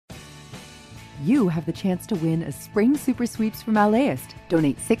you have the chance to win a spring super sweeps from LAist.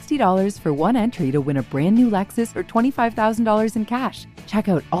 Donate $60 for one entry to win a brand new Lexus or $25,000 in cash. Check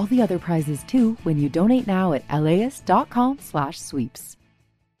out all the other prizes too when you donate now at laist.com/sweeps.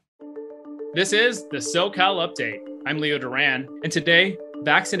 This is the SoCal Update. I'm Leo Duran, and today,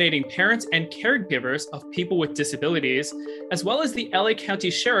 vaccinating parents and caregivers of people with disabilities, as well as the LA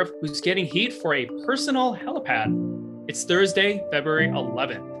County Sheriff who's getting heat for a personal helipad. It's Thursday, February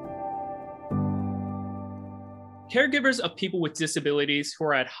 11th. Caregivers of people with disabilities who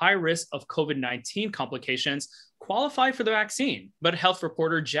are at high risk of COVID-19 complications qualify for the vaccine, but health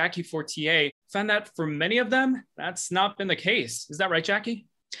reporter Jackie Fortier found that for many of them, that's not been the case. Is that right, Jackie?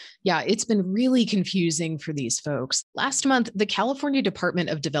 Yeah, it's been really confusing for these folks. Last month, the California Department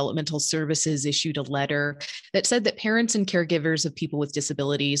of Developmental Services issued a letter that said that parents and caregivers of people with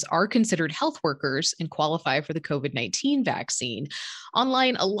disabilities are considered health workers and qualify for the COVID-19 vaccine.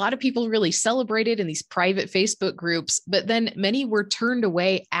 Online, a lot of people really celebrated in these private Facebook groups, but then many were turned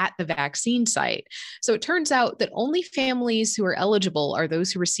away at the vaccine site. So it turns out that only families who are eligible are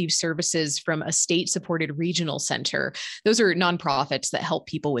those who receive services from a state-supported regional center. Those are nonprofits that help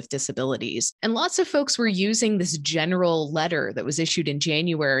people with disabilities. And lots of folks were using this general letter that was issued in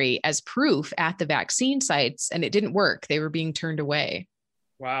January as proof at the vaccine sites, and it didn't work. They were being turned away.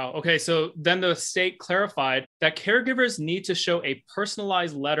 Wow. Okay. So then the state clarified that caregivers need to show a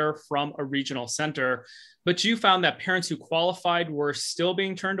personalized letter from a regional center, but you found that parents who qualified were still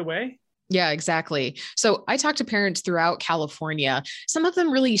being turned away? Yeah, exactly. So I talked to parents throughout California. Some of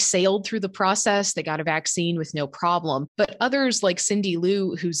them really sailed through the process. They got a vaccine with no problem. But others, like Cindy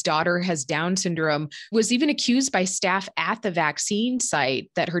Lou, whose daughter has Down syndrome, was even accused by staff at the vaccine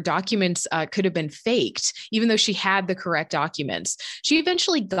site that her documents could have been faked, even though she had the correct documents. She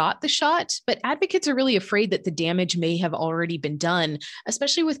eventually got the shot, but advocates are really afraid that the damage may have already been done,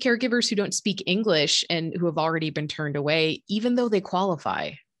 especially with caregivers who don't speak English and who have already been turned away, even though they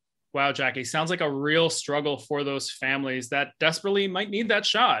qualify. Wow, Jackie, sounds like a real struggle for those families that desperately might need that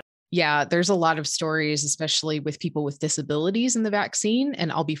shot. Yeah, there's a lot of stories, especially with people with disabilities in the vaccine,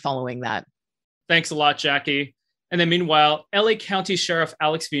 and I'll be following that. Thanks a lot, Jackie. And then meanwhile, LA County Sheriff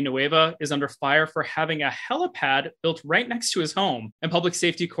Alex Villanueva is under fire for having a helipad built right next to his home. And public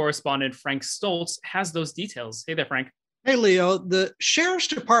safety correspondent Frank Stoltz has those details. Hey there, Frank. Hey, Leo, the sheriff's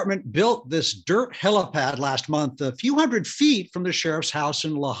department built this dirt helipad last month, a few hundred feet from the sheriff's house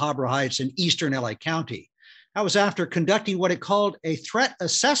in La Habra Heights in eastern LA County. That was after conducting what it called a threat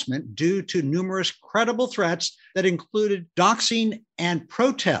assessment due to numerous credible threats that included doxing and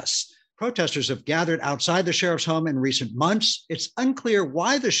protests. Protesters have gathered outside the sheriff's home in recent months. It's unclear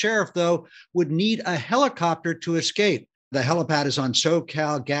why the sheriff, though, would need a helicopter to escape. The helipad is on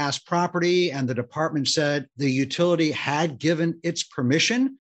SoCal Gas property, and the department said the utility had given its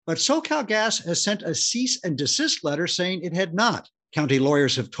permission, but SoCal Gas has sent a cease and desist letter saying it had not. County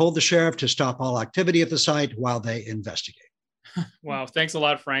lawyers have told the sheriff to stop all activity at the site while they investigate. Wow, thanks a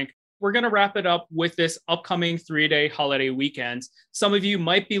lot, Frank. We're going to wrap it up with this upcoming 3-day holiday weekend. Some of you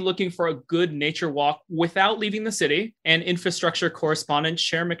might be looking for a good nature walk without leaving the city, and infrastructure correspondent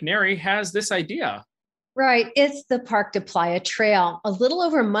Cher McNary has this idea. Right. It's the Park de Playa Trail. A little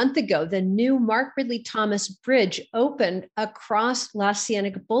over a month ago, the new Mark Ridley Thomas Bridge opened across La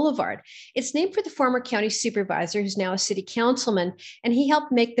Cienega Boulevard. It's named for the former county supervisor, who's now a city councilman, and he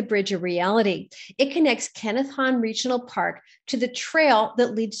helped make the bridge a reality. It connects Kenneth Hahn Regional Park to the trail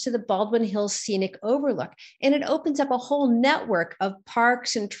that leads to the Baldwin Hills Scenic Overlook, and it opens up a whole network of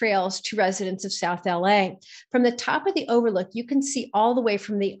parks and trails to residents of South LA. From the top of the overlook, you can see all the way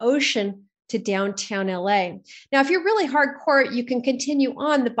from the ocean to downtown LA. Now, if you're really hardcore, you can continue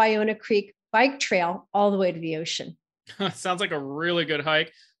on the Bayona Creek bike trail all the way to the ocean. Sounds like a really good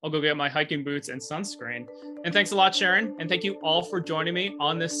hike. I'll go get my hiking boots and sunscreen. And thanks a lot, Sharon. And thank you all for joining me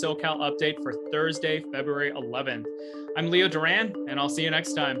on this SoCal update for Thursday, February 11th. I'm Leo Duran, and I'll see you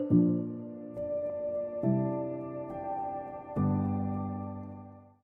next time.